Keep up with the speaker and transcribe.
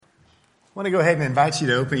I want to go ahead and invite you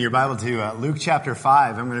to open your Bible to Luke chapter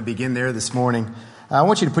 5. I'm going to begin there this morning. I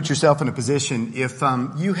want you to put yourself in a position if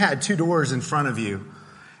you had two doors in front of you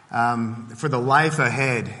for the life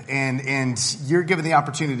ahead, and you're given the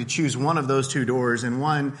opportunity to choose one of those two doors, and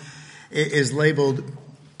one is labeled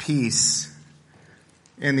peace,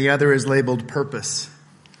 and the other is labeled purpose.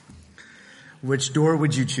 Which door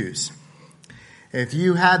would you choose? If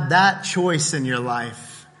you had that choice in your life,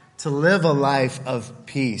 to live a life of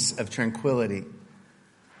peace, of tranquility,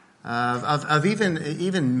 of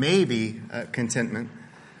even maybe contentment,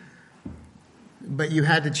 but you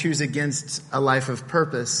had to choose against a life of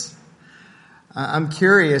purpose, I'm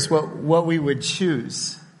curious what we would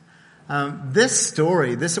choose. This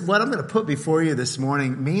story, what I'm going to put before you this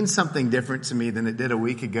morning means something different to me than it did a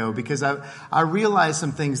week ago, because I realized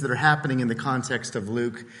some things that are happening in the context of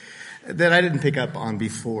Luke that I didn't pick up on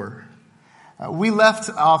before. We left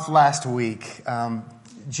off last week.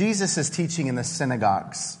 Jesus is teaching in the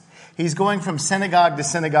synagogues. He's going from synagogue to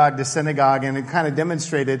synagogue to synagogue, and it kind of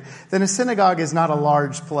demonstrated that a synagogue is not a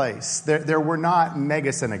large place. There were not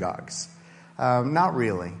mega synagogues. Not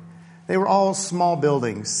really. They were all small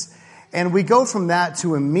buildings. And we go from that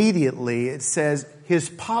to immediately, it says, his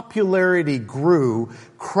popularity grew,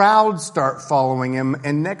 crowds start following him,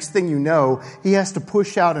 and next thing you know, he has to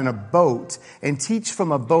push out in a boat and teach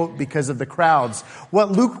from a boat because of the crowds.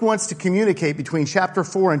 What Luke wants to communicate between chapter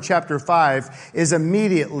 4 and chapter 5 is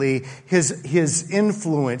immediately his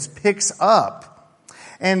influence picks up.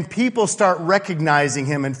 And people start recognizing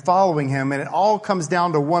him and following him. And it all comes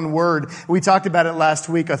down to one word. We talked about it last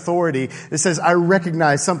week, authority. It says, I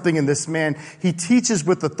recognize something in this man. He teaches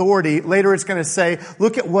with authority. Later it's going to say,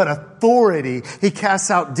 look at what authority. He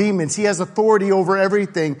casts out demons. He has authority over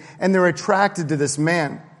everything. And they're attracted to this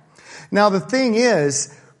man. Now the thing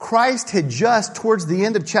is, Christ had just, towards the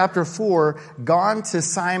end of chapter 4, gone to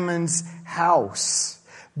Simon's house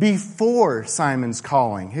before Simon's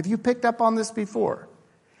calling. Have you picked up on this before?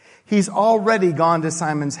 He's already gone to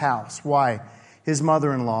Simon's house. Why? His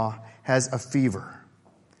mother-in-law has a fever.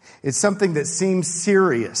 It's something that seems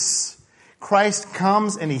serious. Christ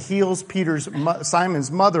comes and he heals Simon's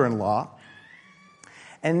mother-in-law.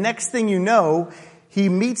 And next thing you know, he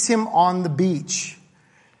meets him on the beach.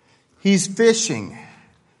 He's fishing.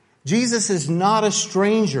 Jesus is not a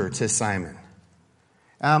stranger to Simon.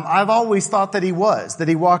 I've always thought that he was. That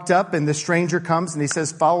he walked up and the stranger comes and he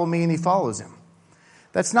says, follow me, and he follows him.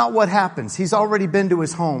 That's not what happens. He's already been to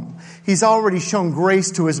his home. He's already shown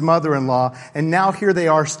grace to his mother-in-law. And now here they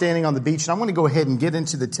are standing on the beach. And I want to go ahead and get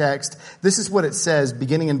into the text. This is what it says,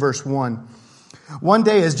 beginning in verse 1. One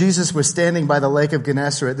day as Jesus was standing by the lake of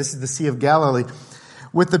Gennesaret, this is the Sea of Galilee,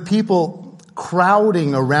 with the people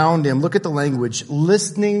crowding around him, look at the language,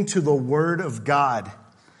 listening to the word of God.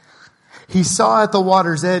 He saw at the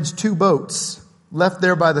water's edge 2 boats left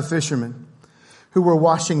there by the fishermen who were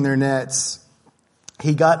washing their nets.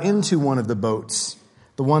 He got into one of the boats,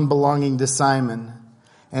 the one belonging to Simon,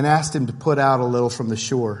 and asked him to put out a little from the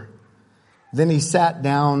shore. Then he sat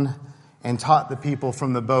down and taught the people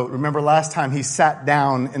from the boat. Remember last time he sat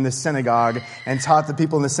down in the synagogue and taught the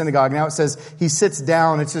people in the synagogue. Now it says he sits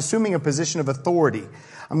down. It's assuming a position of authority.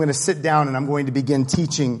 I'm going to sit down and I'm going to begin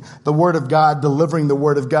teaching the word of God, delivering the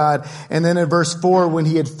word of God. And then in verse 4, when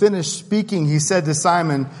he had finished speaking, he said to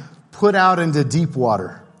Simon, put out into deep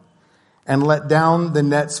water and let down the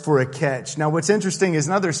nets for a catch. Now what's interesting is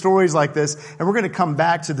in other stories like this, and we're going to come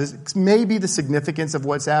back to this, maybe the significance of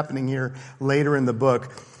what's happening here later in the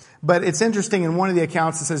book. But it's interesting, in one of the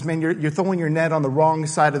accounts it says, man, you're throwing your net on the wrong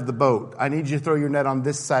side of the boat. I need you to throw your net on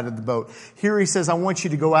this side of the boat. Here he says, I want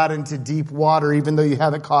you to go out into deep water, even though you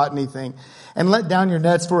haven't caught anything, and let down your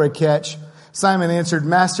nets for a catch. Simon answered,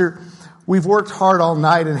 Master, we've worked hard all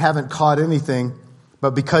night and haven't caught anything,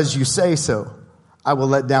 but because you say so, I will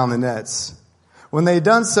let down the nets. When they had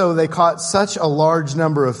done so, they caught such a large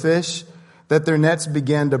number of fish that their nets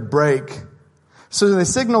began to break. So they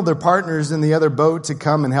signaled their partners in the other boat to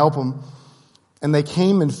come and help them. And they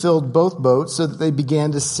came and filled both boats so that they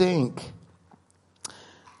began to sink.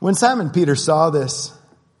 When Simon Peter saw this,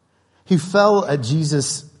 he fell at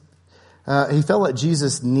Jesus'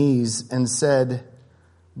 knees and said,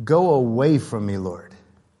 Go away from me, Lord.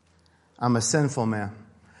 I'm a sinful man.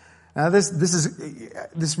 Now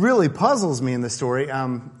this really puzzles me in the story.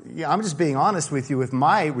 I'm just being honest with you with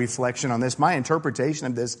my reflection on this, my interpretation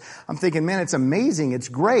of this. I'm thinking, man, it's amazing. It's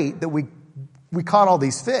great that we caught all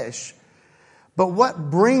these fish. But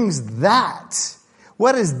what brings that?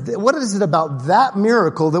 What is it about that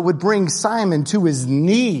miracle that would bring Simon to his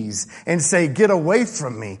knees and say, get away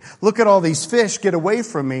from me. Look at all these fish, get away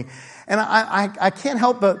from me. And I can't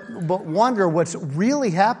help but wonder what's really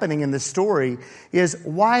happening in this story is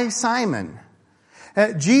why Simon?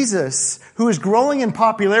 Jesus, who is growing in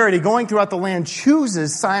popularity, going throughout the land,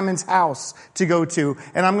 chooses Simon's house to go to,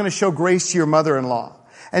 and I'm going to show grace to your mother-in-law.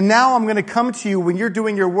 And now I'm going to come to you when you're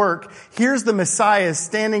doing your work. Here's the Messiah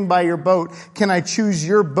standing by your boat. Can I choose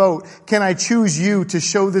your boat? Can I choose you to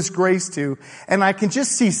show this grace to? And I can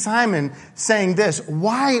just see Simon saying this,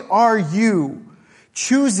 why are you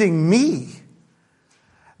choosing me?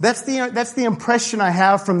 That's the impression I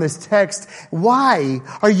have from this text. Why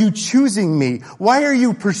are you choosing me? Why are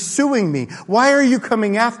you pursuing me? Why are you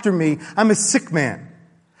coming after me? I'm a sick man.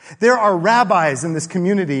 There are rabbis in this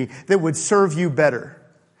community that would serve you better.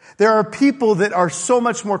 There are people that are so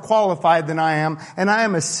much more qualified than I am, and I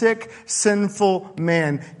am a sick, sinful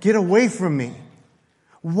man. Get away from me.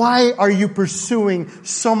 Why are you pursuing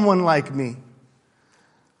someone like me?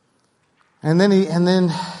 And then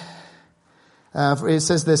it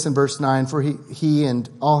says this in verse 9, for he and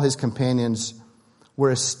all his companions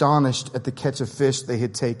were astonished at the catch of fish they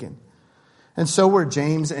had taken. And so were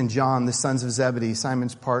James and John, the sons of Zebedee,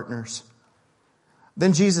 Simon's partners.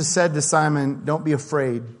 Then Jesus said to Simon, don't be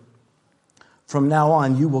afraid. From now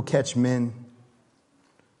on, you will catch men.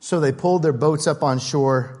 So they pulled their boats up on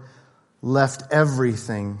shore, left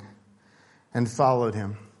everything, and followed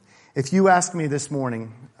him. If you ask me this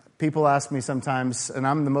morning, people ask me sometimes, and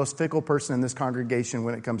I'm the most fickle person in this congregation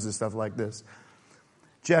when it comes to stuff like this.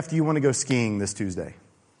 Jeff, do you want to go skiing this Tuesday?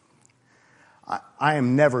 I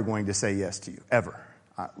am never going to say yes to you, ever.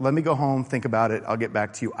 Let me go home, think about it, I'll get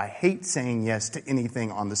back to you. I hate saying yes to anything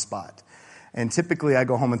on the spot. And typically I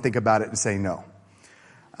go home and think about it and say no.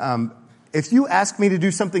 If you ask me to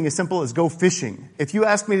do something as simple as go fishing, if you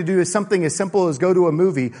ask me to do something as simple as go to a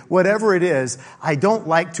movie, whatever it is, I don't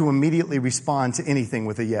like to immediately respond to anything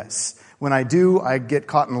with a yes. When I do, I get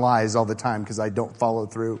caught in lies all the time because I don't follow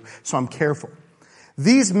through. So I'm careful.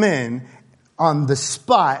 These men on the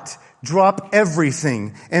spot drop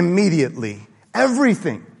everything immediately.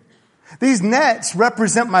 Everything. These nets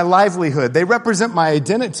represent my livelihood. They represent my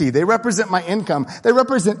identity. They represent my income. They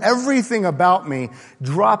represent everything about me.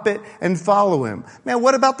 Drop it and follow him. Man,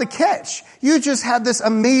 what about the catch? You just had this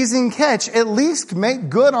amazing catch. At least make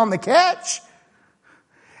good on the catch.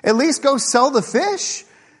 At least go sell the fish.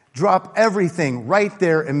 Drop everything right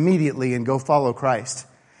there immediately and go follow Christ.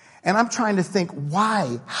 And I'm trying to think,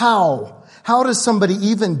 why? How? How does somebody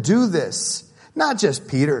even do this? Not just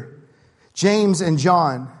Peter, James and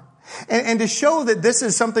John. And to show that this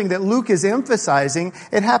is something that Luke is emphasizing,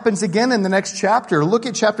 it happens again in the next chapter. Look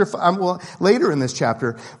at later in this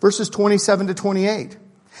chapter, verses 27 to 28.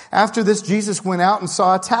 After this, Jesus went out and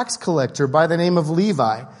saw a tax collector by the name of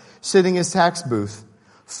Levi sitting in his tax booth.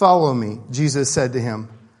 Follow me, Jesus said to him.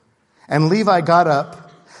 And Levi got up,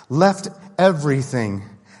 left everything,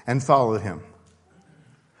 and followed him.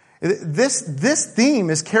 This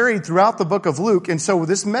theme is carried throughout the book of Luke. And so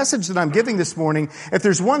this message that I'm giving this morning, if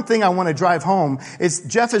there's one thing I want to drive home, it's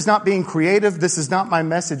Jeff is not being creative. This is not my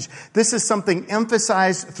message. This is something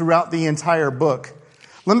emphasized throughout the entire book.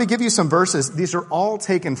 Let me give you some verses. These are all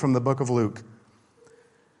taken from the book of Luke.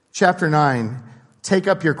 Chapter 9, take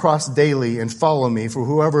up your cross daily and follow me, for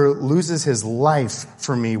whoever loses his life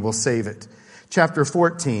for me will save it. Chapter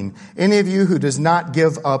 14, any of you who does not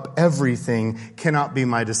give up everything cannot be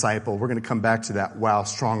my disciple. We're going to come back to that. Wow,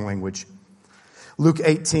 strong language. Luke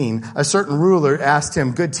 18, a certain ruler asked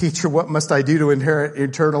him, good teacher, what must I do to inherit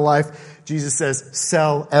eternal life? Jesus says,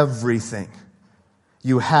 sell everything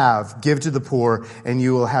you have, give to the poor, and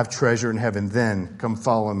you will have treasure in heaven. Then come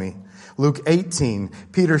follow me. Luke 18,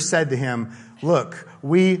 Peter said to him, look,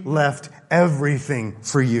 we left everything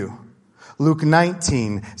for you. Luke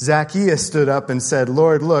 19, Zacchaeus stood up and said,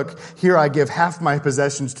 Lord, look, here I give half my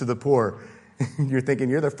possessions to the poor. You're thinking,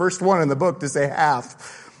 you're the first one in the book to say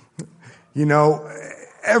half. You know,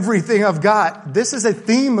 everything I've got. This is a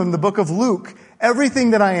theme in the book of Luke.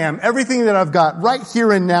 Everything that I am, everything that I've got, right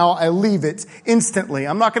here and now, I leave it instantly.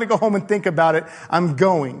 I'm not going to go home and think about it. I'm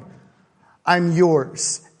going. I'm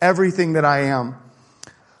yours. Everything that I am.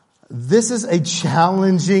 This is a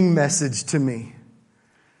challenging message to me.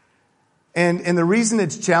 And the reason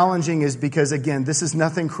it's challenging is because, again, this is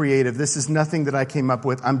nothing creative. This is nothing that I came up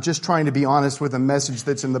with. I'm just trying to be honest with a message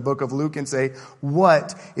that's in the book of Luke and say,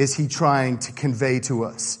 what is he trying to convey to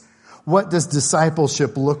us? What does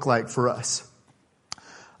discipleship look like for us?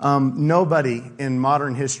 Nobody in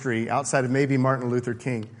modern history, outside of maybe Martin Luther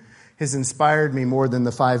King, has inspired me more than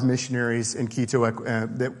the 5 missionaries in Quito,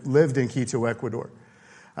 that lived in Quito, Ecuador.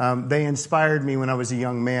 They inspired me when I was a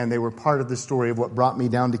young man. They were part of the story of what brought me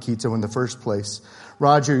down to Quito in the first place.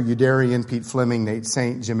 Roger Udarian, Pete Fleming, Nate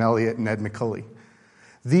Saint, Jim Elliott, and Ed McCulley.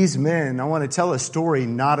 These men, I want to tell a story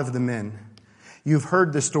not of the men. You've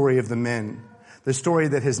heard the story of the men. The story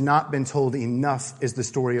that has not been told enough is the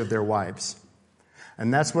story of their wives.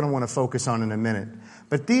 And that's what I want to focus on in a minute.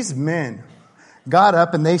 But these men got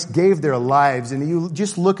up and they gave their lives. And you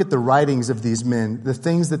just look at the writings of these men, the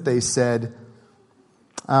things that they said.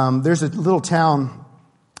 There's a little town,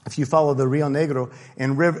 if you follow the Rio Negro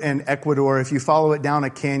in Ecuador, if you follow it down a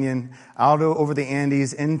canyon, out over the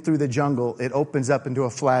Andes, in through the jungle, it opens up into a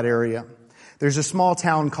flat area. There's a small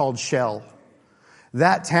town called Shell.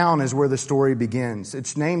 That town is where the story begins.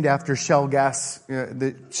 It's named after Shell gas,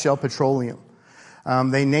 the Shell Petroleum.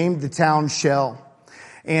 They named the town Shell.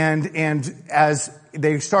 And as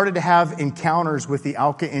they started to have encounters with the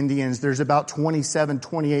Auca Indians, there's about 27,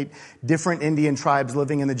 28 different Indian tribes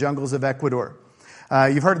living in the jungles of Ecuador.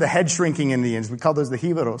 You've heard of the head-shrinking Indians. We call those the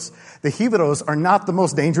Jivaros. The Jivaros are not the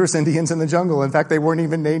most dangerous Indians in the jungle. In fact, they weren't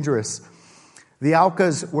even dangerous. The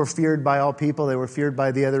Aucas were feared by all people. They were feared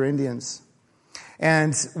by the other Indians.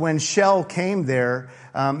 And when Shell came there,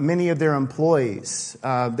 many of their employees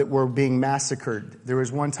that were being massacred. There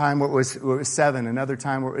was one time where it was 7, another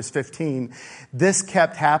time where it was 15. This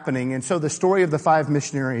kept happening. And so the story of the 5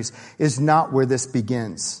 missionaries is not where this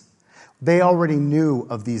begins. They already knew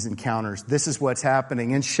of these encounters. This is what's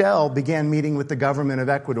happening. And Shell began meeting with the government of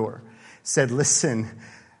Ecuador. Said, listen,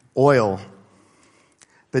 oil.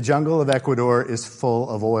 The jungle of Ecuador is full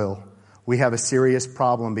of oil. We have a serious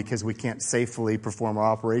problem because we can't safely perform our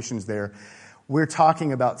operations there. We're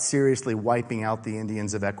talking about seriously wiping out the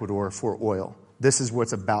Indians of Ecuador for oil. This is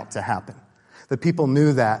what's about to happen. The people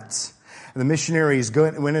knew that. The missionaries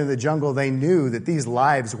went into the jungle. They knew that these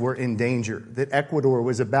lives were in danger, that Ecuador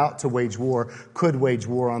was about to wage war, could wage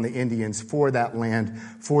war on the Indians for that land,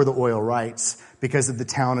 for the oil rights, because of the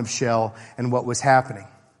town of Shell and what was happening.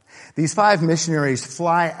 These 5 missionaries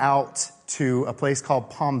fly out to a place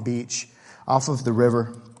called Palm Beach off of the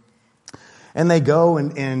river. And they go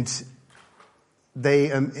and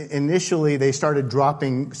they initially they started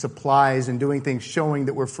dropping supplies and doing things showing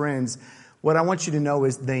that we're friends. What I want you to know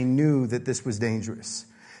is they knew that this was dangerous.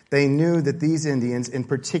 They knew that these Indians in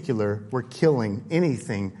particular were killing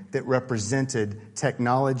anything that represented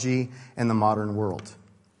technology and the modern world.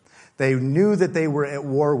 They knew that they were at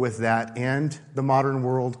war with that, and the modern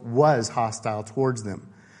world was hostile towards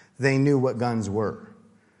them. They knew what guns were.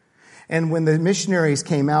 And when the missionaries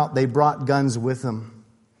came out, they brought guns with them.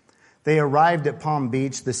 They arrived at Palm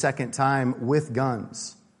Beach the second time with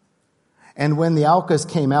guns. And when the Aucas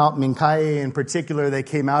came out, Mincaye in particular, they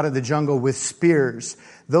came out of the jungle with spears.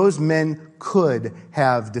 Those men could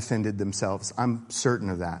have defended themselves. I'm certain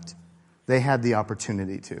of that. They had the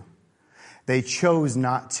opportunity to. They chose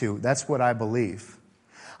not to. That's what I believe.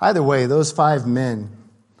 Either way, those 5 men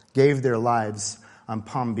gave their lives on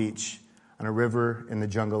Palm Beach, on a river in the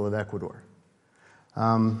jungle of Ecuador.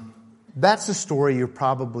 That's a story you're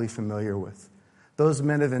probably familiar with. Those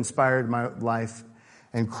men have inspired my life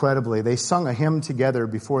incredibly. They sung a hymn together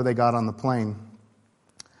before they got on the plane.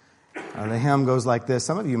 The hymn goes like this.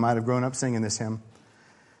 Some of you might have grown up singing this hymn.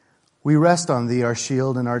 We rest on thee, our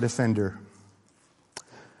shield and our defender.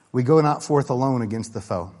 We go not forth alone against the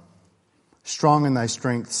foe. Strong in thy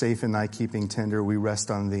strength, safe in thy keeping tender, we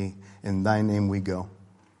rest on thee. In thy name we go.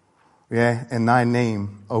 Yeah, in thy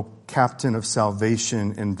name, O captain of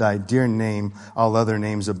salvation, in thy dear name, all other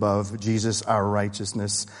names above, Jesus, our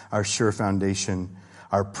righteousness, our sure foundation,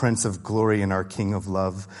 our Prince of glory and our King of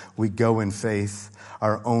love. We go in faith,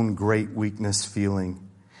 our own great weakness feeling,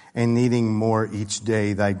 and needing more each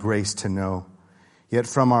day thy grace to know. Yet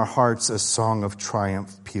from our hearts a song of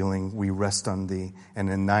triumph pealing, we rest on thee, and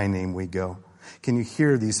in thy name we go. Can you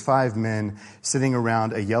hear these 5 men sitting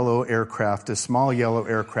around a yellow aircraft, a small yellow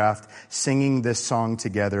aircraft, singing this song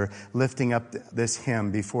together, lifting up this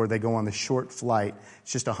hymn before they go on the short flight?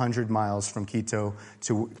 It's just 100 miles from Quito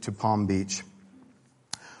to Palm Beach.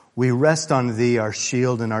 We rest on thee, our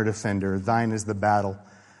shield and our defender. Thine is the battle.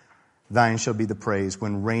 Thine shall be the praise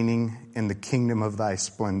when reigning in the kingdom of thy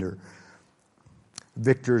splendor.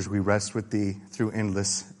 Victors, we rest with thee through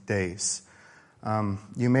endless days.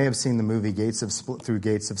 You may have seen the movie Through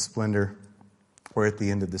Gates of Splendor, or At the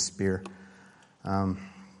End of the Spear.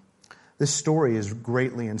 This story has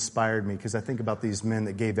greatly inspired me because I think about these men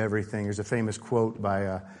that gave everything. There's a famous quote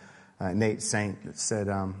by Nate Saint that said,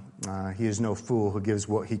 he is no fool who gives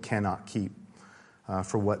what he cannot keep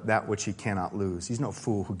for that which he cannot lose. He's no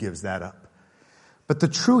fool who gives that up. But the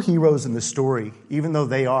true heroes in the story, even though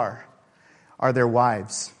they are their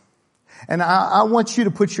wives. And I want you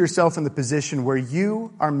to put yourself in the position where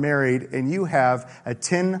you are married and you have a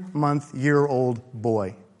 10-month-year-old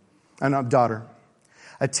boy, daughter,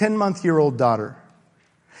 a 10-month-year-old daughter,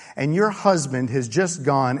 and your husband has just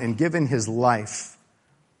gone and given his life.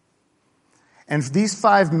 And these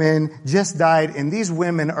 5 men just died, and these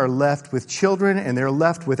women are left with children, and they're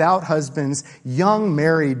left without husbands, young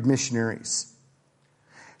married missionaries.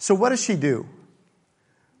 So what does she do?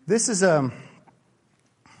 This is a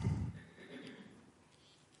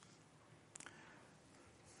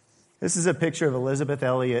picture of Elisabeth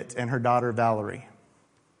Elliot and her daughter Valerie.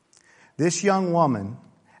 This young woman,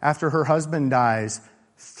 after her husband dies,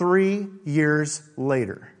 3 years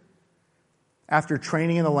later, after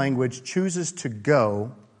training in the language, chooses to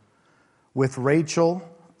go with Rachel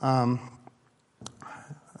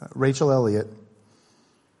Elliot.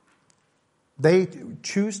 They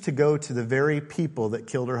choose to go to the very people that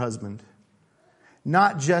killed her husband,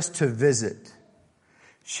 not just to visit.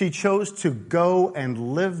 She chose to go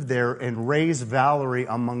and live there and raise Valerie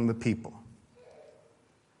among the people.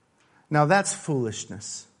 Now that's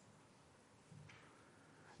foolishness.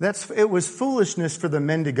 It was foolishness for the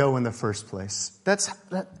men to go in the first place. That's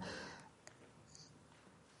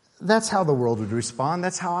how the world would respond.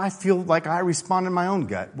 That's how I feel like I respond in my own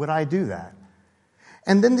gut. Would I do that?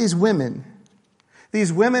 And then these women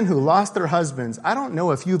who lost their husbands, I don't know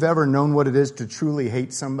if you've ever known what it is to truly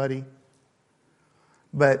hate somebody,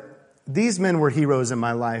 but these men were heroes in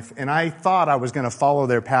my life, and I thought I was going to follow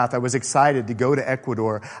their path. I was excited to go to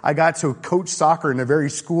Ecuador. I got to coach soccer in the very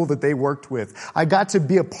school that they worked with. I got to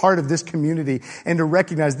be a part of this community and to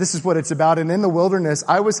recognize this is what it's about. And in the wilderness,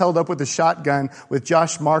 I was held up with a shotgun with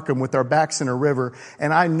Josh Markham with our backs in a river,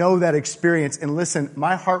 and I know that experience. And listen,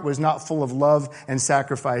 my heart was not full of love and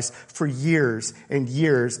sacrifice. For years and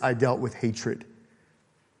years, I dealt with hatred.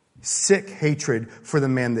 Sick hatred for the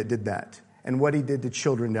man that did that and what he did to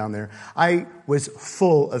children down there. I was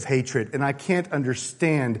full of hatred, and I can't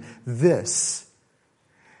understand this.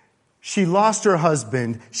 She lost her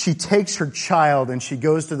husband. She takes her child, and she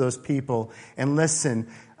goes to those people. And listen,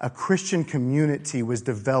 a Christian community was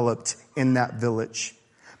developed in that village.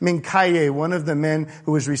 Mincaye, one of the men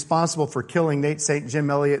who was responsible for killing Nate Saint, Jim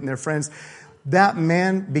Elliott, and their friends, that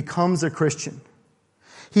man becomes a Christian.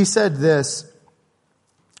 He said this: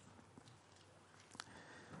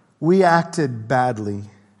 "We acted badly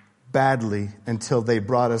until they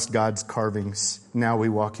brought us God's carvings. Now we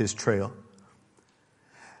walk His trail."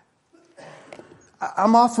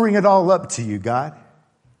 I'm offering it all up to you, God.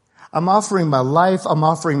 I'm offering my life. I'm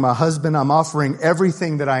offering my husband. I'm offering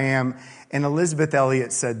everything that I am. And Elisabeth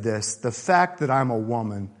Elliot said this: "The fact that I'm a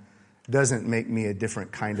woman doesn't make me a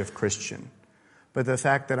different kind of Christian. But the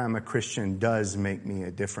fact that I'm a Christian does make me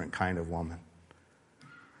a different kind of woman."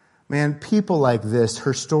 Man, people like this,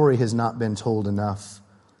 her story has not been told enough.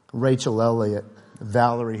 Rachel Elliott,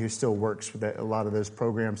 Valerie, who still works with a lot of those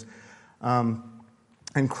programs.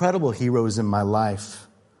 Incredible heroes in my life.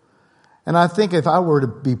 And I think if I were to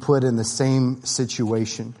be put in the same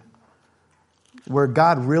situation, where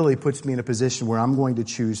God really puts me in a position where I'm going to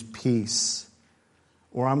choose peace,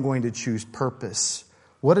 or I'm going to choose purpose,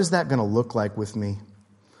 what is that going to look like with me?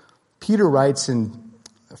 Peter writes in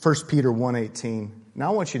 1 Peter 1:18,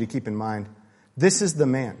 now I want you to keep in mind, this is the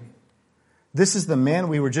man. This is the man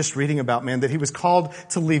we were just reading about, man, that he was called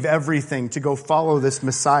to leave everything, to go follow this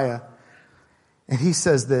Messiah. And he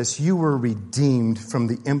says this: "You were redeemed from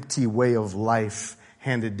the empty way of life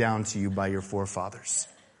handed down to you by your forefathers."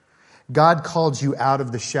 God called you out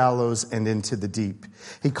of the shallows and into the deep.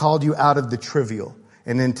 He called you out of the trivial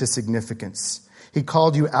and into significance. He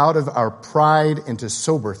called you out of our pride into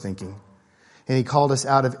sober thinking. And He called us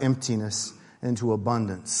out of emptiness into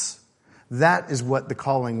abundance. That is what the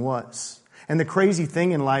calling was. And the crazy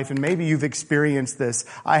thing in life, and maybe you've experienced this,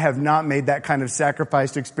 I have not made that kind of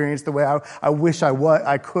sacrifice to experience the way I wish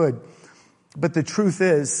I could. But the truth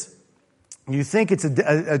is, you think it's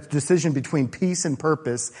a decision between peace and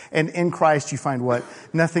purpose, and in Christ you find what?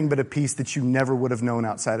 Nothing but a peace that you never would have known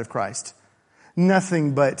outside of Christ.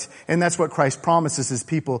 Nothing but, and that's what Christ promises His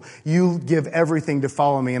people. You give everything to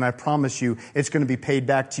follow me, and I promise you it's going to be paid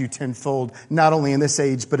back to you tenfold, not only in this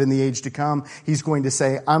age, but in the age to come. He's going to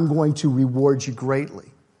say, I'm going to reward you greatly.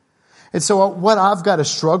 And so what I've got to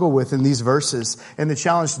struggle with in these verses, and the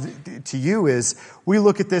challenge to you is, we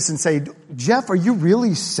look at this and say, Jeff, are you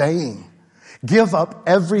really saying, give up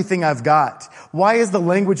everything I've got? Why is the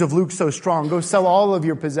language of Luke so strong? Go sell all of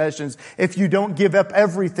your possessions. If you don't give up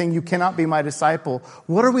everything, you cannot be my disciple.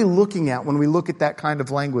 What are we looking at when we look at that kind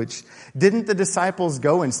of language? Didn't the disciples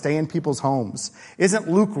go and stay in people's homes? Isn't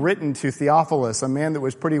Luke written to Theophilus, a man that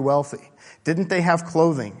was pretty wealthy? Didn't they have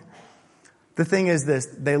clothing? The thing is this,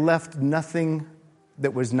 they left nothing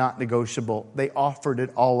that was not negotiable. They offered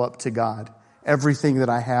it all up to God. Everything that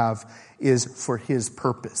I have is for His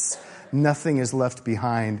purpose. Nothing is left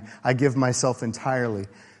behind. I give myself entirely.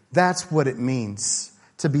 That's what it means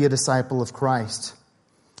to be a disciple of Christ.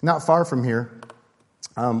 Not far from here,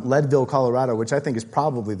 Leadville, Colorado, which I think is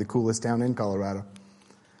probably the coolest town in Colorado.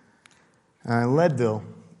 Leadville,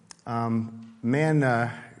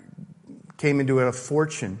 man came into a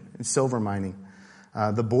fortune in silver mining.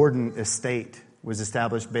 The Borden estate was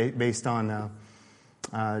established based on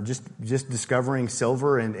just discovering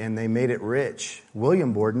silver, and they made it rich.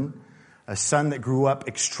 William Borden, a son that grew up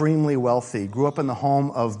extremely wealthy, grew up in the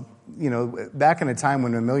home of, back in a time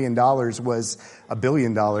when $1 million was $1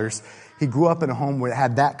 billion, he grew up in a home where it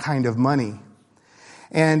had that kind of money.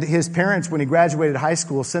 And his parents, when he graduated high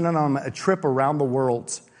school, sent him on a trip around the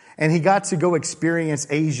world. And he got to go experience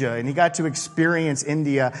Asia, and he got to experience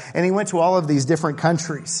India, and he went to all of these different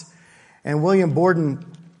countries. And William Borden,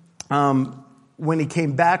 when he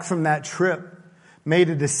came back from that trip, made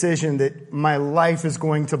a decision that my life is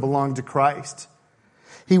going to belong to Christ.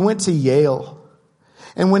 He went to Yale.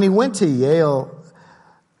 And when he went to Yale,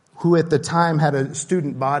 who at the time had a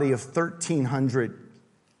student body of 1,300,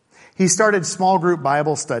 he started small group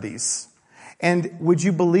Bible studies. And would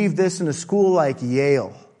you believe this, in a school like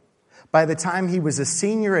Yale, by the time he was a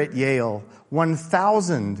senior at Yale,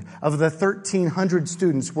 1,000 of the 1,300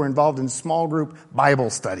 students were involved in small group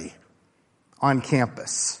Bible study on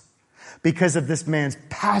campus because of this man's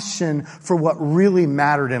passion for what really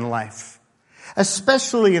mattered in life,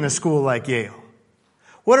 especially in a school like Yale.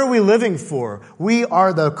 What are we living for? We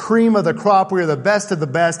are the cream of the crop. We are the best of the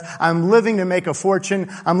best. I'm living to make a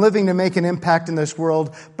fortune. I'm living to make an impact in this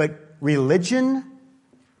world. But religion?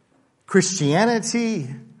 Christianity?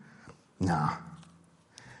 No.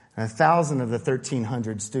 1,000 of the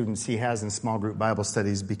 1,300 students he has in small group Bible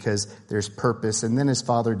studies because there's purpose. And then his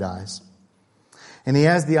father dies. And he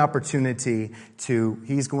has the opportunity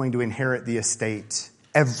he's going to inherit the estate,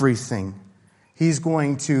 everything. He's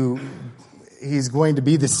going to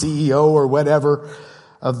be the CEO or whatever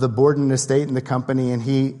of the Borden estate and the company, and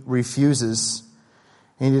he refuses.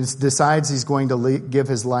 And he decides he's going to give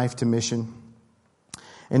his life to mission.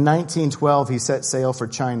 In 1912, he set sail for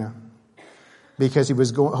China because he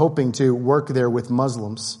was hoping to work there with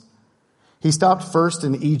Muslims. He stopped first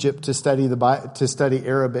in Egypt to study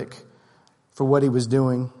Arabic for what he was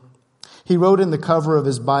doing. He wrote in the cover of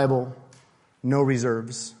his Bible, "No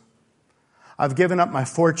reserves. I've given up my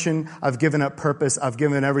fortune, I've given up purpose, I've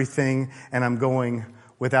given everything, and I'm going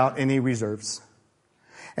without any reserves."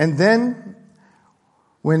 And then,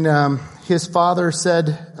 when his father said,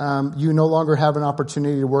 "You no longer have an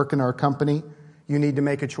opportunity to work in our company, you need to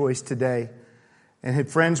make a choice today." And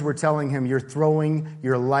his friends were telling him, "You're throwing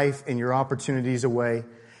your life and your opportunities away."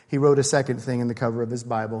 He wrote a second thing in the cover of his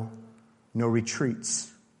Bible, "No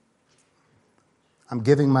retreats. I'm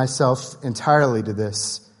giving myself entirely to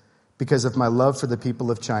this because of my love for the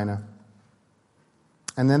people of China."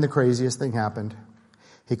 And then the craziest thing happened.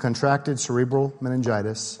 He contracted cerebral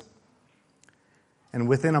meningitis. And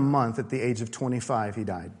within a month, at the age of 25, he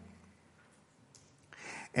died.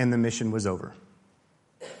 And the mission was over.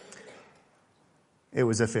 It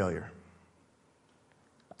was a failure.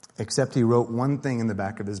 Except he wrote one thing in the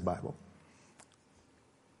back of his Bible.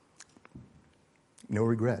 No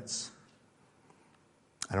regrets.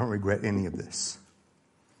 I don't regret any of this.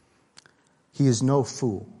 He is no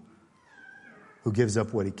fool who gives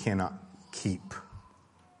up what he cannot keep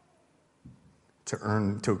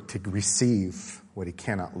to receive what he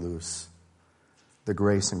cannot lose, the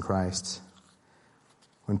grace in Christ.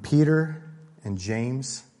 When Peter and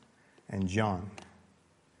James and John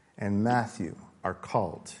and Matthew are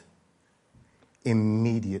called,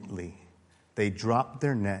 immediately they drop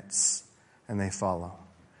their nets and they follow.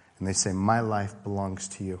 And they say, "My life belongs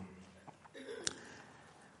to you."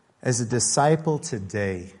 As a disciple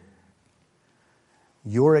today,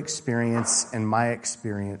 your experience and my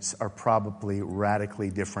experience are probably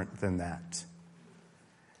radically different than that.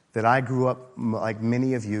 That I grew up, like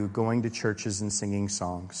many of you, going to churches and singing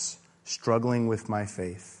songs, struggling with my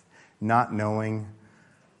faith, not knowing.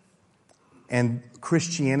 And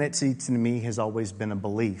Christianity to me has always been a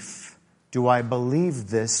belief. Do I believe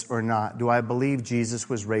this or not? Do I believe Jesus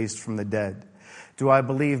was raised from the dead? Do I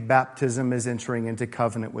believe baptism is entering into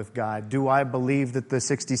covenant with God? Do I believe that the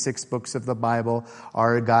 66 books of the Bible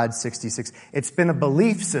are God's 66? It's been a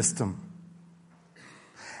belief system.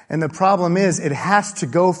 And the problem is, it has to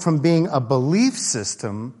go from being a belief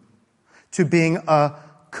system to being a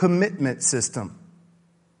commitment system.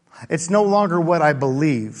 It's no longer what I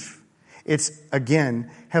believe. It's,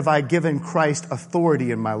 again, have I given Christ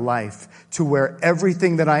authority in my life to where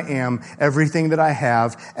everything that I am, everything that I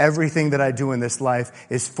have, everything that I do in this life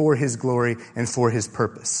is for His glory and for His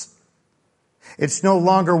purpose. It's no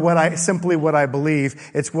longer simply what I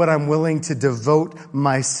believe. It's what I'm willing to devote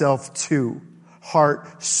myself to.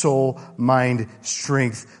 Heart, soul, mind,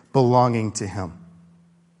 strength belonging to Him.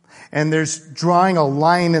 And there's drawing a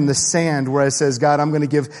line in the sand where it says, God, I'm going to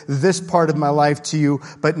give this part of my life to you,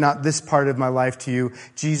 but not this part of my life to you.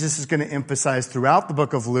 Jesus is going to emphasize throughout the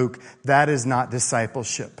book of Luke, that is not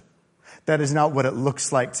discipleship. That is not what it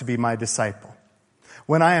looks like to be my disciple.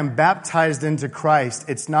 When I am baptized into Christ,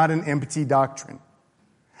 it's not an empty doctrine.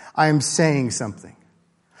 I am saying something.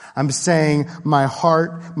 I'm saying my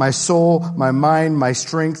heart, my soul, my mind, my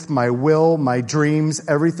strength, my will, my dreams,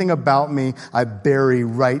 everything about me, I bury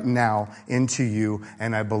right now into you,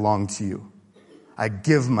 and I belong to you. I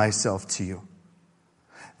give myself to you.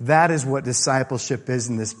 That is what discipleship is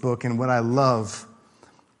in this book. And what I love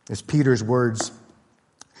is Peter's words.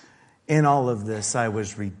 In all of this, I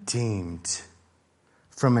was redeemed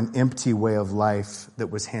from an empty way of life that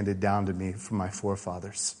was handed down to me from my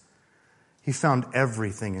forefathers. He found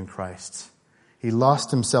everything in Christ. He lost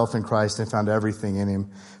himself in Christ and found everything in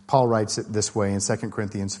Him. Paul writes it this way in 2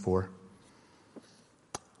 Corinthians 4.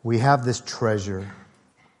 We have this treasure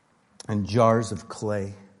in jars of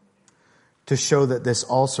clay to show that this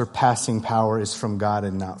all-surpassing power is from God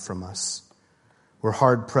and not from us. We're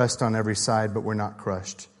hard pressed on every side, but we're not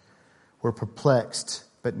crushed. We're perplexed,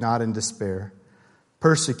 but not in despair.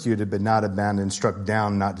 Persecuted, but not abandoned. Struck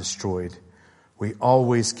down, not destroyed. We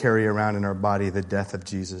always carry around in our body the death of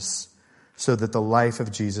Jesus, so that the life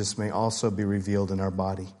of Jesus may also be revealed in our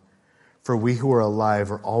body. For we who are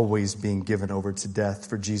alive are always being given over to death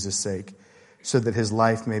for Jesus' sake, so that His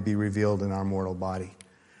life may be revealed in our mortal body.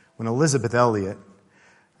 When Elisabeth Elliot,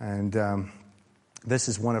 and this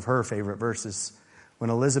is one of her favorite verses, when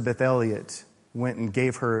Elisabeth Elliot went and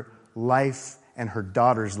gave her life and her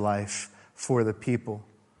daughter's life for the people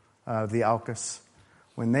of the Alcas,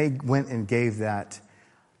 when they went and gave that,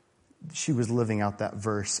 she was living out that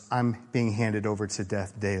verse, I'm being handed over to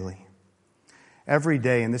death daily. Every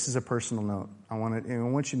day, and this is a personal note, I want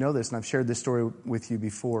you to know this, and I've shared this story with you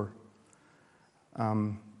before.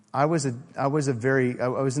 I was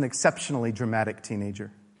an exceptionally dramatic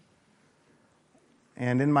teenager.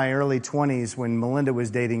 And in my early 20s, when Melinda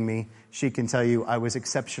was dating me, she can tell you I was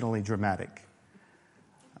exceptionally dramatic.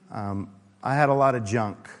 I had a lot of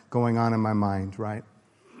junk going on in my mind, right?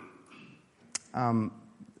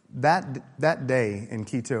 That day in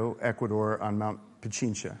Quito, Ecuador, on Mount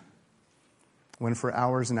Pichincha, when for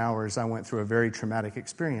hours and hours I went through a very traumatic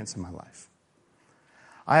experience in my life.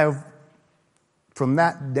 From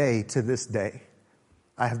that day to this day,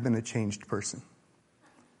 I have been a changed person.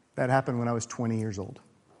 That happened when I was 20 years old.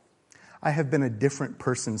 I have been a different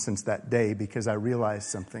person since that day because I realized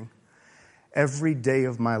something. Every day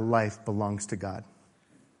of my life belongs to God.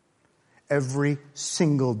 Every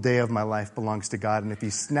single day of my life belongs to God. And if He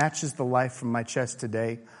snatches the life from my chest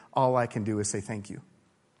today, all I can do is say thank you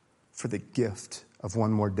for the gift of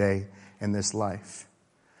one more day in this life.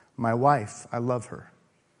 My wife, I love her.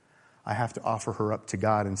 I have to offer her up to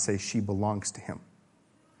God and say she belongs to Him.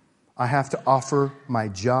 I have to offer my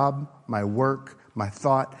job, my work, my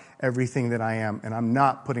thought, everything that I am. And I'm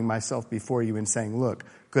not putting myself before you and saying, look,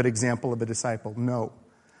 good example of a disciple. No.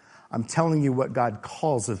 I'm telling you what God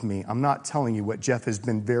calls of me. I'm not telling you what Jeff has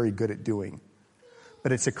been very good at doing.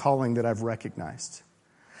 But it's a calling that I've recognized.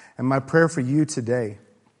 And my prayer for you today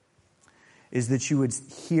is that you would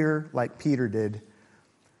hear, like Peter did,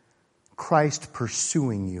 Christ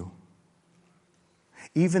pursuing you.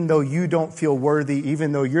 Even though you don't feel worthy,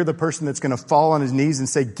 even though you're the person that's going to fall on his knees and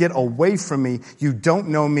say, get away from me. You don't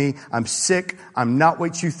know me. I'm sick. I'm not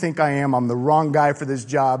what you think I am. I'm the wrong guy for this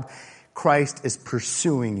job. Christ is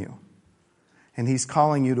pursuing you. And He's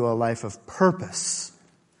calling you to a life of purpose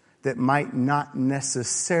that might not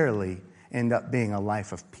necessarily end up being a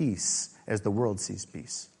life of peace as the world sees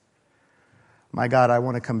peace. My God, I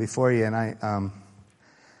want to come before you and I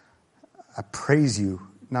praise you,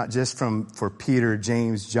 not just for Peter,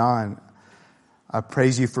 James, John. I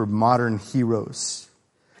praise you for modern heroes.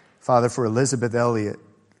 Father, for Elisabeth Elliot,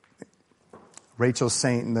 Rachel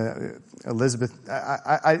Saint, and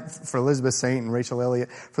for Elizabeth Saint and Rachel Elliott,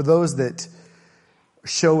 for those that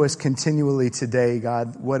show us continually today,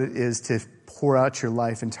 God, what it is to pour out your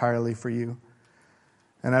life entirely for you.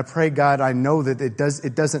 And I pray, God, I know that it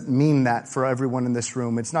doesn't mean that for everyone in this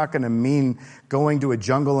room. It's not going to mean going to a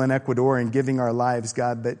jungle in Ecuador and giving our lives,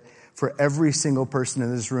 God, but for every single person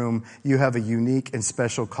in this room, you have a unique and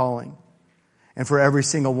special calling. And for every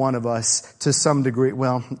single one of us, to some degree,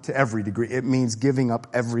 well, to every degree, it means giving up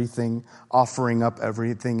everything, offering up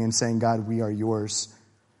everything, and saying, God, we are yours.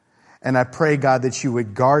 And I pray, God, that you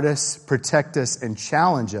would guard us, protect us, and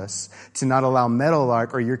challenge us to not allow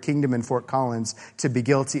Meadowlark or your kingdom in Fort Collins to be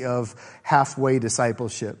guilty of halfway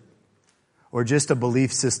discipleship or just a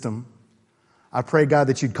belief system. I pray, God,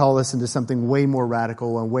 that you'd call us into something way more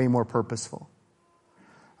radical and way more purposeful.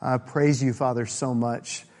 I praise you, Father, so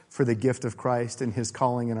much for the gift of Christ and his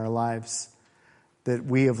calling in our lives, that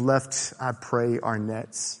we have left, I pray, our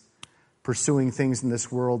nets, pursuing things in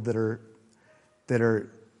this world that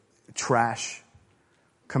are trash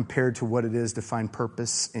compared to what it is to find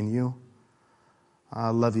purpose in you. I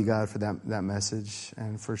love you, God, for that message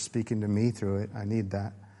and for speaking to me through it. I need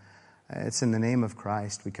that. It's in the name of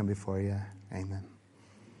Christ we come before you. Amen.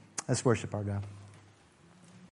 Let's worship our God.